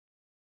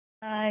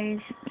Guys,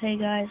 hey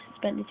guys, it's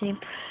Bentley Team,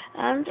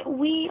 and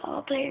we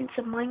are playing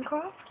some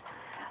Minecraft.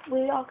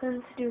 We are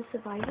going to do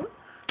survival.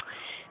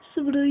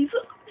 Survival,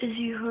 as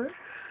you heard.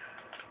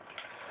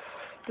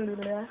 Blah,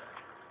 blah.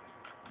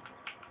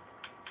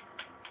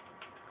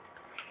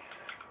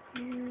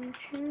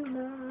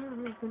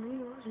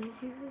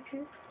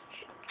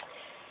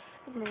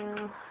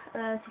 Now,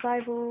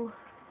 survival,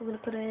 we're going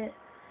to put it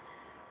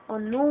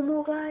on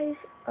normal, guys.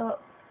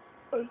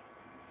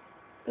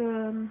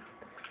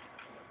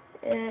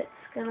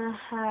 It's gonna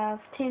have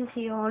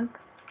TNT on,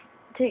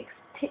 takes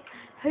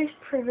host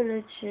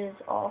privileges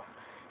off,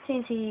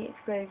 TNT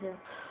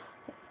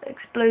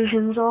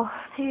explosions off,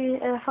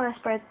 fire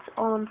spreads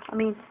on.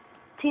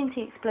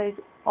 TNT explodes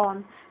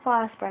on,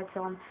 fire spreads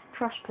on,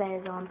 crush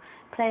players on,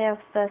 player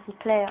versus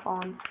player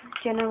on,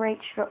 generate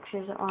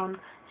structures on,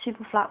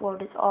 super flat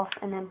world is off,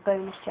 and then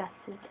bonus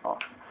chests is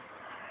off.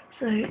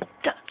 So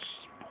that's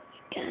what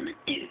we're gonna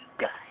do,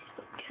 guys.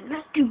 We're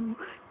gonna do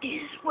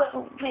this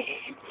well,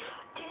 man.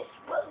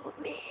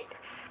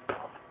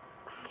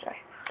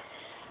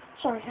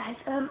 Sorry guys,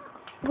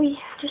 we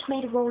just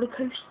made a roller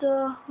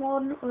coaster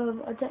one.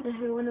 I don't know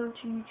who went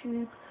onto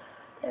YouTube.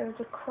 There was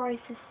a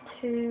Crisis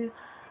 2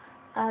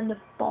 and the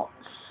bots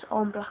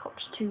on Black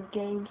Ops 2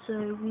 game,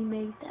 so we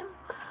made them.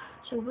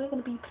 So we're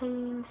going to be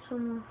playing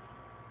some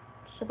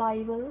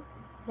survival.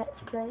 Let's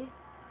play.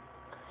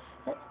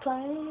 I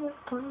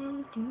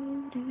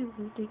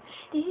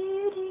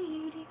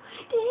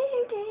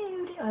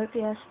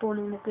hopefully I spawn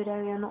in a good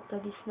area, not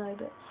bloody snow,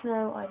 but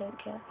snow, I don't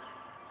care.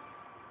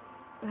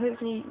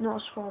 Hopefully not a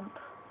swamp.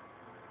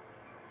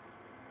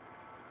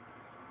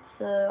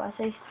 So I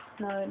say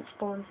snow and it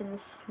spawns in the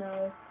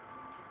snow.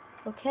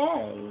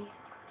 Okay.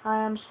 I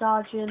am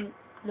Sergeant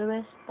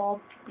Lewis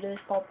Bobby.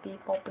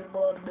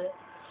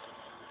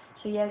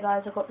 So yeah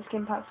guys, I got the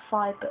skin pack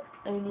for 5, but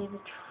only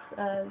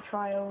the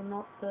trial,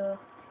 not the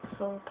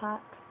full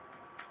pack.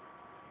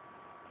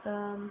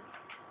 So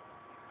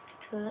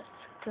let's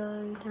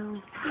go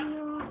down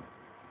here.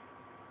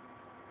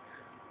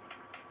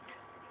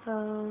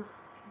 So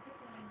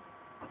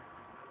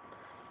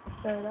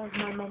that was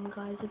my mum,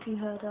 guys, if you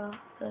heard her,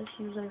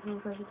 she was opening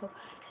for every door.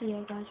 So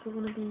yeah guys, we're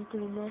going to be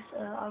doing this.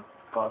 I've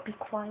got to be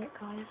quiet,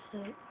 guys, so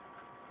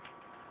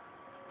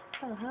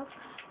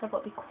I've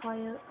got to be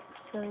quiet,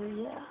 so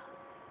yeah.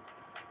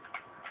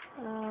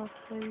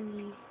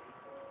 Holy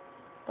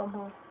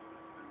bummer.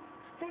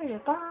 Holy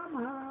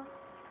bummer.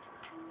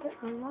 Don't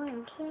know why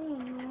I'm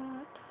saying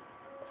that.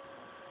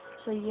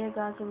 So yeah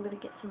guys, I'm going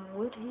to get some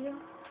wood here.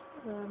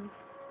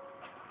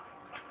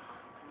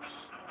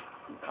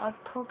 I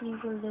probably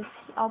will live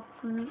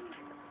here.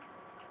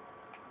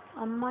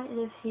 I might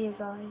live here,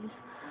 guys.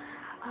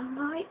 I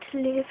might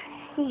live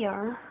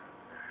here.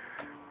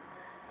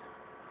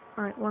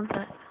 Alright, one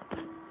sec.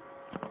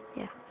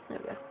 Yeah, there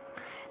we go.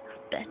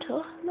 That's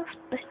better. That's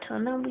better.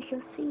 Now we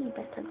can see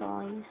better,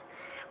 guys.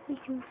 We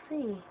can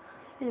see.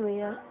 Anyway,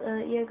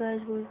 yeah,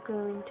 guys, we're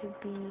going to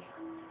be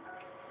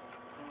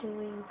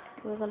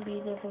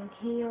living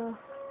here.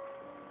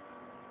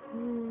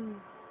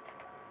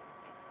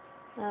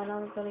 And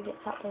I'm gonna get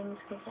saplings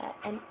because there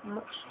ain't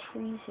much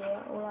trees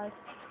here. All I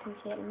can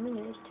see at the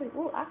minute is 2.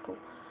 Oh, apple.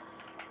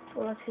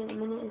 All I see at the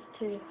minute is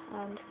 2,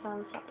 and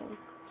found sapling.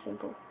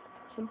 Simple.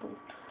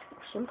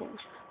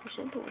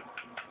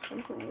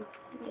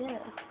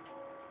 Yeah.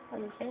 As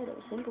I said, it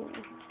was simple.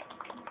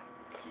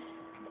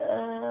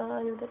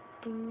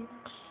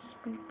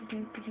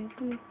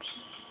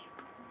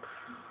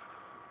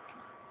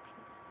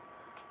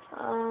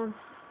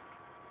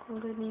 I'm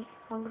gonna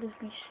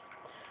be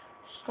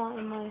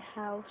starting my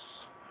house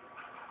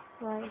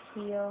right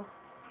here,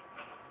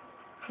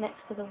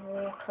 next to the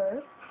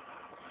water.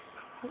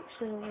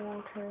 Hopefully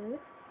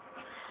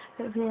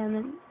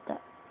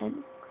that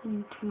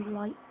isn't too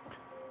light.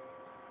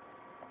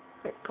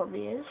 It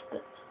probably is,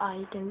 but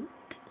I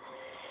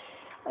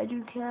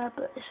do care,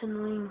 but it's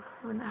annoying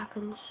when it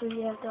happens. So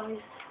yeah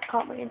guys,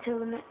 can't wait until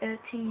the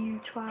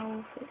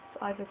TU12. It's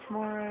either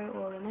tomorrow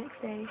or the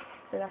next day,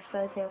 so that's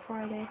Thursday or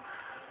Friday.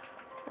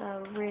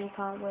 Really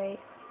can't wait.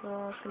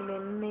 Oh, it's gonna be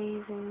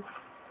amazing.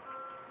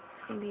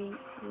 It's gonna be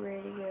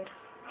really good.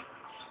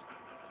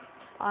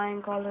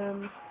 Iron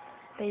Golem,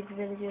 baby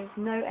villagers,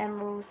 no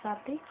emeralds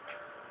sadly.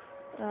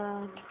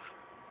 So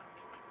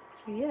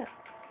yeah,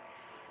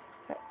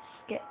 let's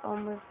get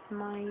on with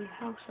my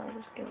house I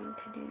was going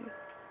to do.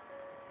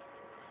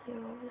 So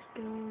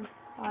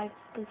I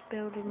was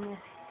building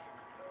this.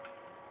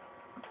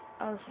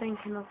 I was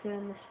thinking of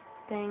doing this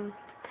thing,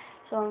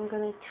 so I'm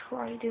gonna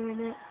try doing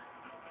it,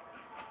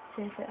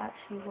 see if it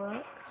actually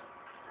works.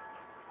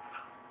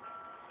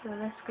 So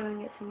let's go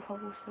and get some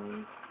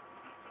cobblestone.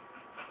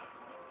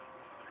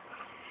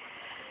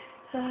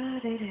 So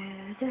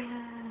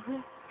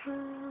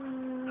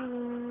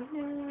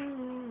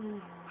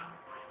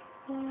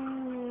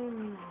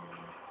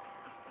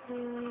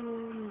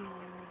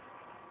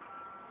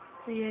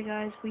yeah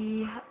guys,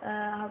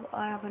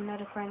 I have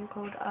another friend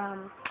called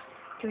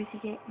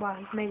Joycey Game. Well,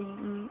 he's made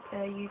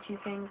a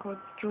YouTube thing called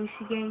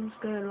Joycey Games.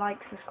 Go and like,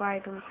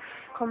 subscribe, and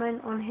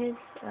comment on his.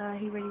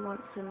 He really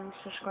wants some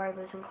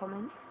subscribers and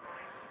comments.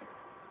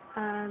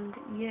 And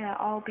yeah,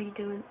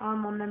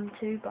 I'm on them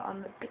too, but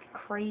I'm a bit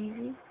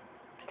crazy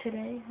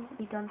today.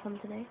 We done some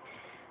today.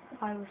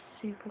 I was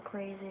super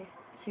crazy,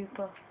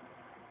 super.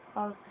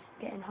 I was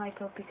just getting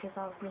hyper because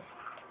I was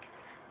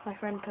my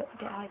friend put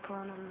get hyper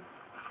on, and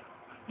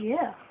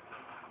yeah,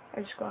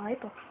 I just got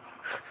hyper.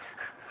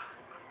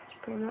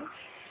 That's pretty much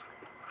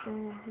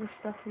all the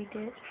stuff we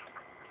did.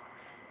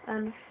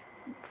 And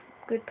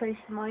good place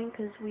to mine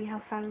because we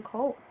have found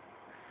coal.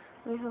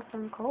 We have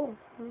found coal.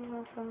 We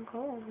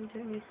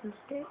don't need some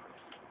sticks.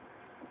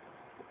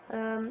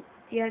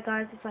 Yeah,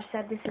 guys, as I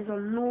said, this is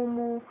on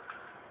normal.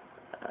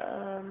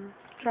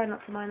 Try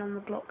not to mine on the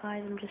block,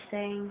 guys. I'm just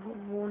saying,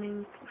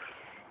 warning.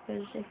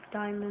 Because if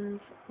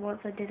diamonds, once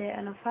I did it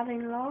and I fell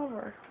in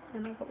lava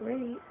and I got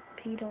really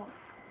peed off.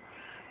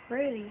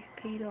 Really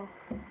peed off.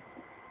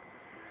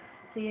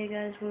 So yeah,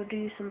 guys, we'll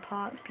do some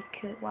parts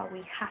because, well,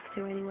 we have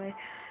to anyway.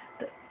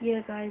 But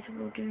yeah, guys,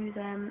 we'll do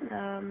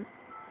them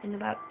in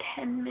about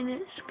 10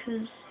 minutes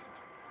because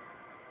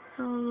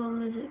how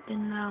long has it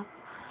been now?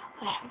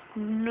 I have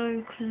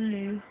no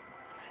clue.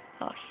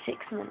 Oh,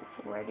 6 minutes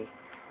already.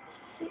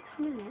 6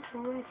 minutes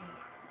already.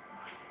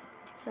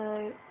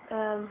 So,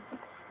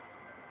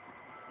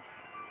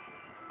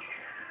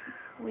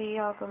 we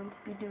are going to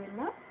be doing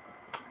that,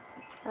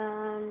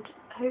 and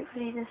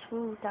hopefully this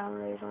will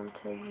download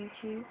onto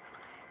YouTube.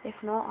 If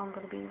not, I'm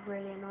going to be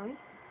really annoyed.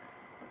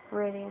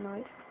 Really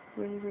annoyed.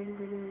 Really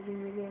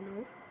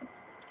annoyed.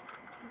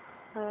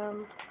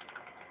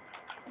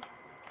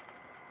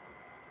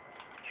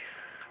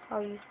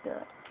 I'll use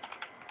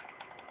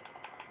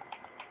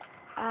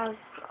as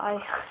I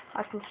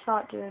can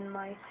start doing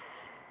my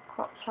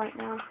crops right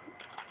now.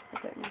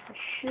 I don't know if I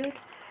should,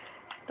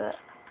 but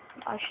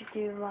I should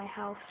do my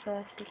house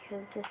first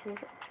because this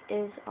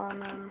is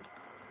on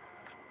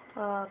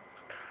what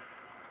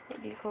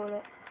do you call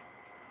it?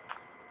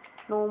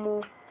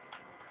 Normal.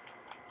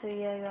 So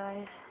yeah,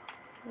 guys.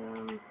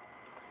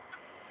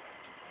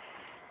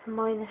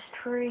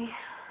 -3.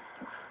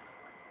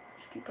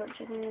 Just keep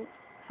punching it.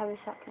 How many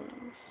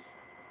seconds?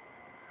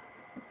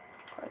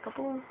 Quite a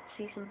couple.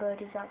 See some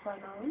birdies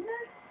outside my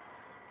window.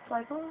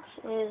 Fly past.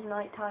 It is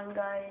night time,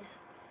 guys.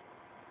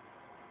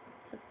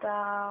 It's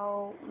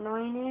about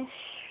 9ish,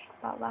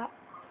 about that,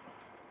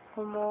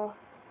 or more.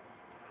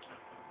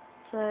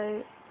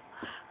 So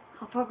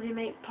I'll probably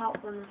make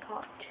part 1 and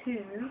part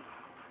 2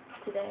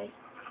 today,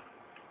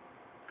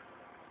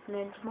 and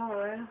then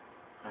tomorrow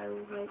I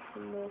will make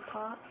some more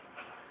parts.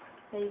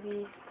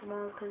 Maybe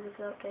tomorrow, because if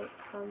the update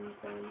comes,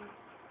 then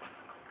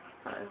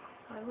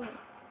I won't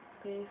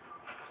be.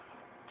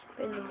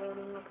 But in the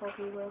morning I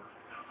probably will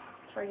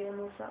try getting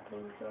more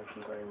saplings so I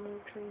can grow more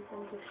trees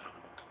than just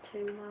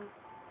 2 now.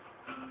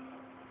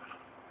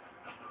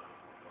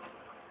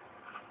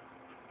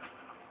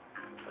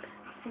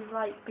 This is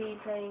like me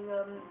playing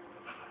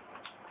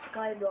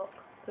Skyblock,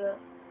 but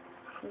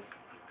it's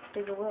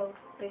bigger world,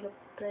 bigger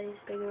place,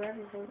 bigger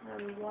everything,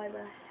 and why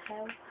the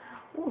hell?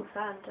 Ooh,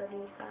 sand, I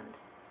need sand.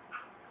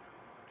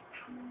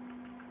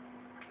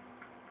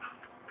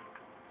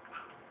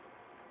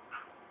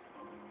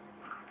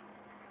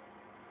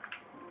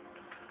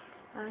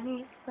 I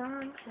need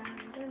some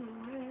sand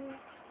anyway.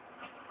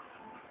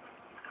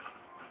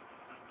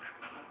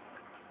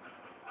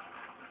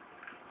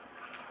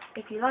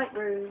 If you like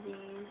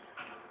rosies,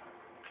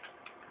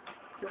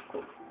 you're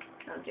cool.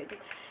 No, I'm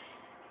joking.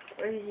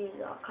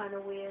 Rosies are kind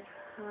of weird.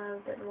 I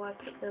don't know why I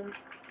picked them,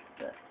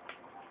 but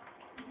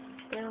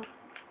still,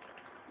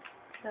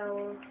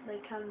 they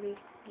can be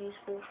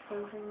useful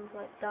for things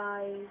like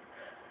dyes,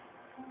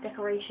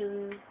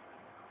 decorations.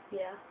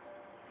 Yeah.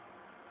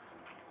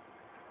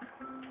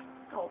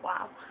 Oh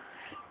wow.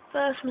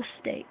 First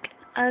mistake.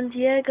 And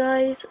yeah,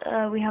 guys,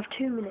 we have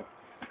 2 minutes.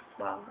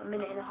 Well, a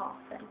minute and a half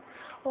then.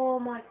 Oh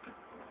my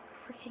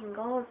freaking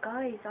god,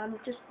 guys, I'm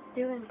just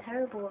doing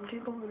terrible. I'm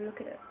too bored to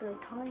look at the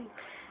time,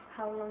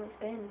 how long it's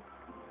been.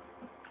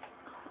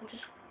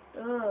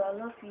 I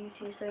love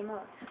YouTube so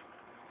much.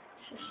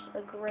 It's just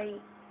a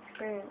great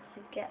experience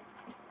to get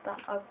that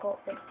I've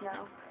got this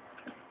now.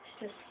 It's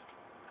just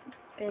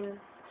been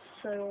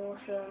so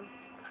awesome.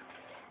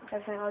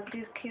 Everything. I'll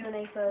do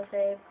Q&A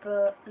Thursday,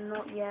 but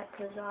not yet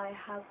because I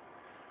have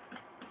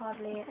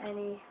hardly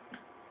any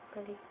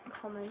really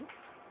comments.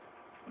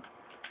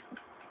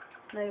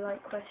 No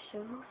like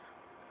questions,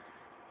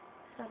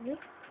 sadly.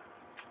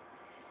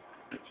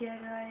 But yeah,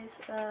 guys,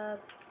 sorry,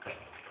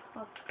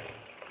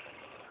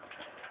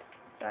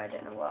 I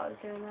don't know what I was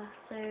doing there.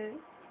 So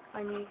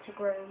I need to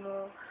grow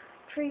more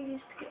trees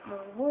to get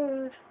more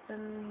wood,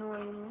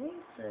 annoyingly.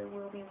 So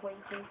we'll be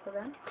waiting for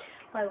them.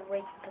 While we're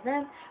waiting for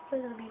them, we're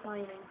going to be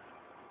mining.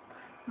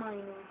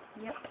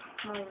 Yep,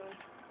 mining.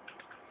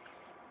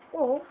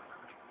 Or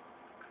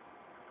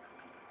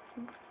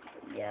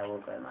yeah,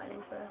 we'll go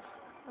mining first.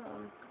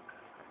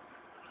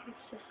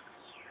 Let's just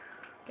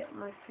get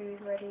my food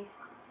ready,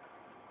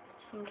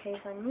 just in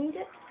case I need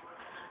it.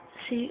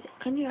 see,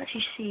 can you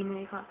actually see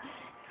me? Like,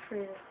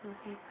 through this, I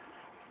think.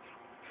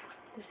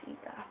 Just eat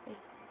that apple.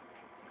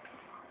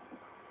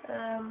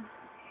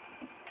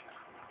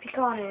 If you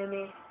can't hear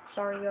me,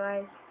 sorry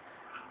guys.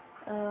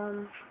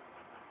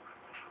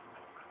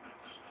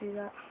 Just do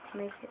that to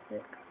make it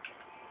look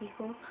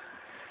equal.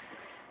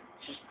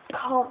 Just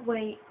can't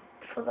wait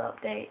for the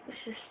update.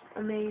 It's just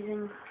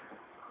amazing.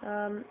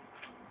 And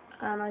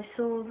I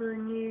saw the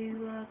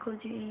new Call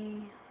of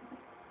Duty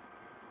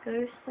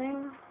Ghost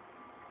thing.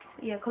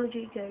 Yeah, Call of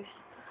Duty Ghost.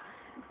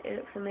 It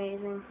looks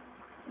amazing.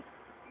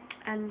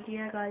 And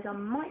yeah, guys, I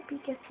might be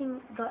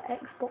getting the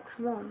Xbox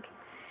One,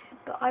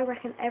 but I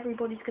reckon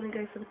everybody's gonna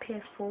go for the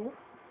PS4.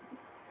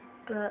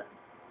 But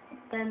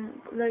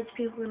then loads of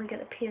people are gonna get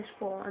the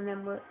PS4, and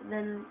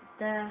then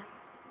the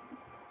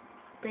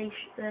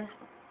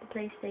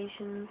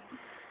PlayStation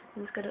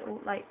is gonna all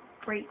like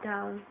break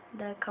down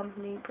their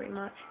company pretty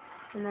much,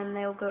 and then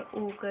they'll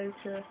all go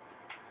to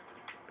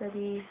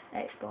the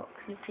Xbox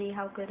and see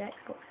how good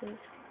Xbox is.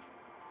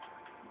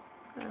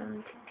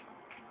 And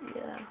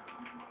yeah.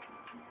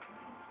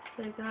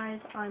 So guys,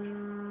 I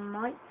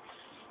might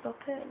stop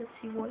it. Let's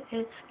see what it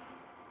is.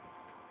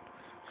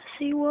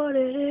 See what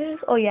it is.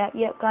 Oh yeah,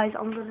 guys,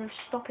 I'm gonna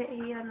stop it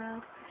here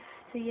now.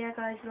 So yeah,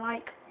 guys,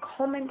 like,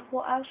 comment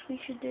what else we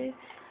should do.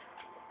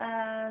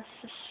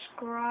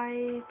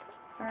 Subscribe,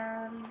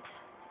 and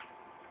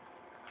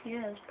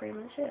yeah, that's pretty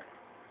much it.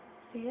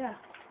 So yeah,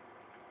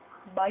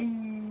 bye.